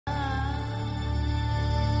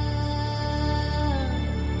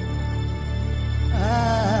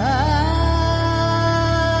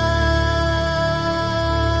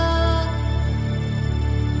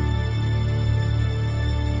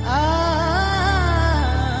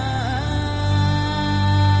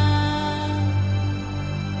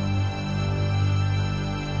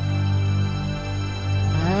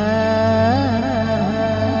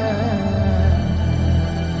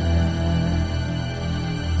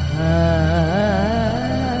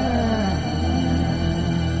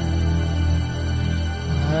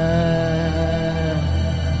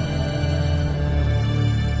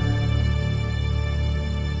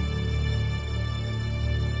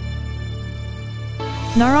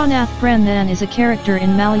Naranath Branthan is a character in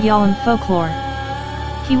Malayalam folklore.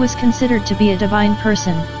 He was considered to be a divine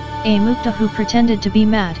person, a Mukhta who pretended to be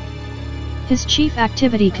mad. His chief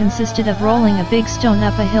activity consisted of rolling a big stone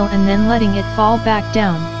up a hill and then letting it fall back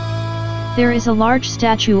down. There is a large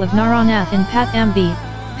statue of Naranath in Pattambi,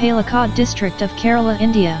 Palakkad district of Kerala,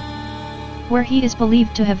 India, where he is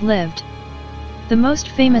believed to have lived. The most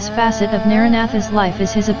famous facet of Naranath's life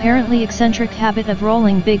is his apparently eccentric habit of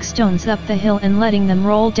rolling big stones up the hill and letting them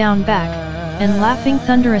roll down back, and laughing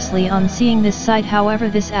thunderously on seeing this sight. However,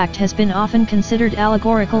 this act has been often considered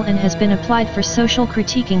allegorical and has been applied for social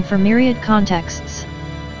critiquing for myriad contexts.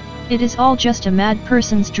 It is all just a mad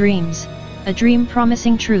person's dreams, a dream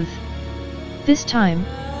promising truth. This time,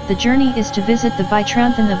 the journey is to visit the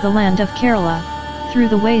Valanchery of the land of Kerala, through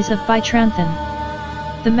the ways of Valanchery.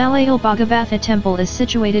 The Malayalam Bhagavatha temple is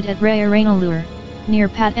situated at Rayiranelloor, near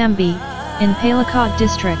Pattambi, in Palakkad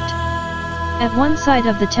district. At one side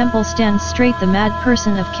of the temple stands straight the mad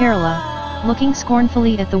person of Kerala, looking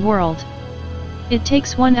scornfully at the world. It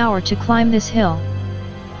takes 1 hour to climb this hill.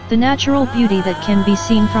 The natural beauty that can be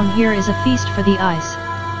seen from here is a feast for the eyes.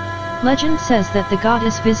 Legend says that the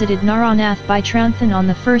goddess visited Naranath Branthan on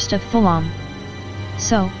the 1st of Thulam.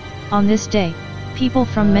 So, on this day, people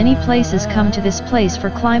from many places come to this place for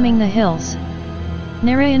climbing the hills.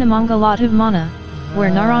 Naranath,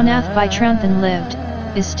 where Naranath Branthan lived,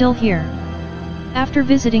 is still here. After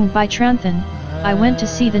visiting Branthan, I went to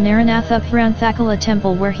see the Naranath Branthan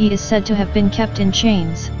temple where he is said to have been kept in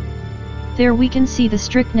chains. There we can see the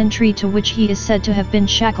strychnine tree to which he is said to have been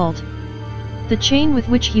shackled. The chain with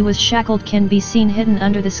which he was shackled can be seen hidden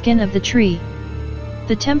under the skin of the tree.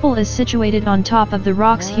 The temple is situated on top of the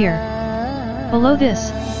rocks here. Below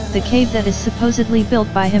this, the cave that is supposedly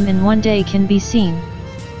built by him in one day can be seen.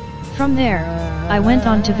 From there, I went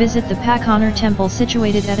on to visit the Pattambi temple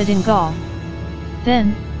situated at Gaul.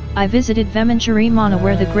 Then, I visited Valanchery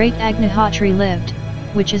where the great Agnihotri lived,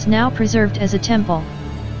 which is now preserved as a temple.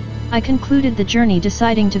 I concluded the journey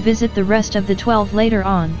deciding to visit the rest of the 12 later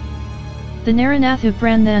on. The Naranathu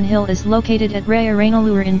Branthan hill is located at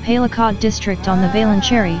Rayiranelloor in Palakkad district on the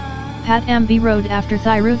Valanchery, Pattambi road after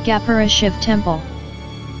Thiruvegappura Shiv temple.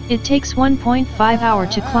 It takes 1.5 hour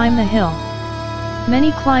to climb the hill.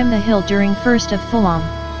 Many climb the hill during 1st of Thulam.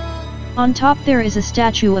 On top there is a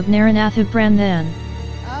statue of Naranath Branthan.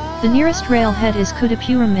 The nearest railhead is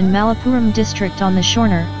Kuttipuram in Malappuram district on the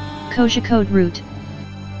Shornur, Kozhikode route.